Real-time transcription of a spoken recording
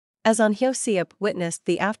As Anhosiep witnessed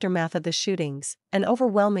the aftermath of the shootings, an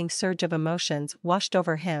overwhelming surge of emotions washed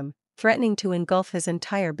over him, threatening to engulf his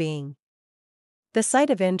entire being. The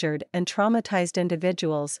sight of injured and traumatized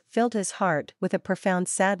individuals filled his heart with a profound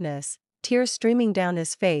sadness, tears streaming down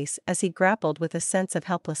his face as he grappled with a sense of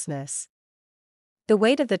helplessness. The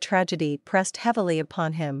weight of the tragedy pressed heavily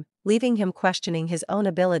upon him, leaving him questioning his own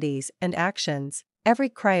abilities and actions. Every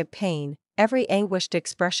cry of pain, every anguished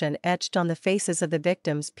expression etched on the faces of the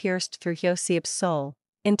victims pierced through Josiep's soul,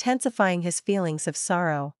 intensifying his feelings of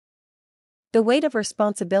sorrow. The weight of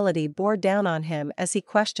responsibility bore down on him as he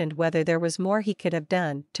questioned whether there was more he could have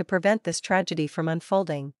done to prevent this tragedy from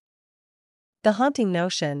unfolding. The haunting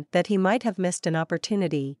notion that he might have missed an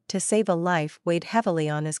opportunity to save a life weighed heavily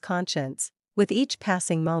on his conscience. With each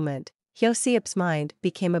passing moment, Josiep's mind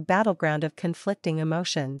became a battleground of conflicting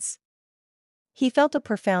emotions. He felt a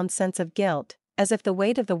profound sense of guilt, as if the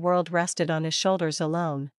weight of the world rested on his shoulders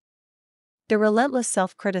alone. The relentless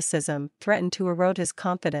self-criticism threatened to erode his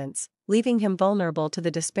confidence, leaving him vulnerable to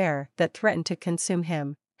the despair that threatened to consume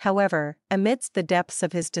him. However, amidst the depths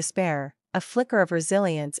of his despair, a flicker of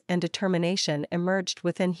resilience and determination emerged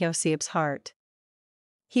within Josiep's heart.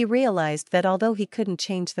 He realized that although he couldn't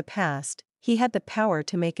change the past, he had the power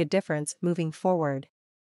to make a difference moving forward.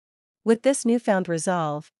 With this newfound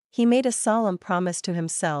resolve, he made a solemn promise to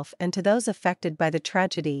himself and to those affected by the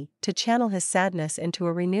tragedy to channel his sadness into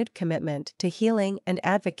a renewed commitment to healing and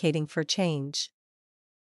advocating for change.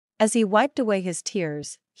 As he wiped away his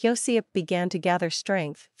tears, Josiep began to gather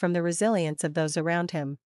strength from the resilience of those around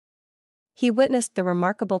him. He witnessed the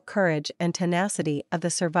remarkable courage and tenacity of the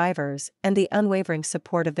survivors and the unwavering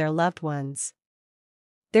support of their loved ones.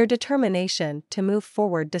 Their determination to move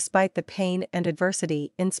forward despite the pain and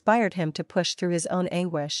adversity inspired him to push through his own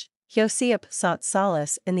anguish. Josiep sought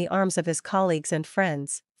solace in the arms of his colleagues and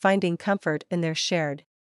friends, finding comfort in their shared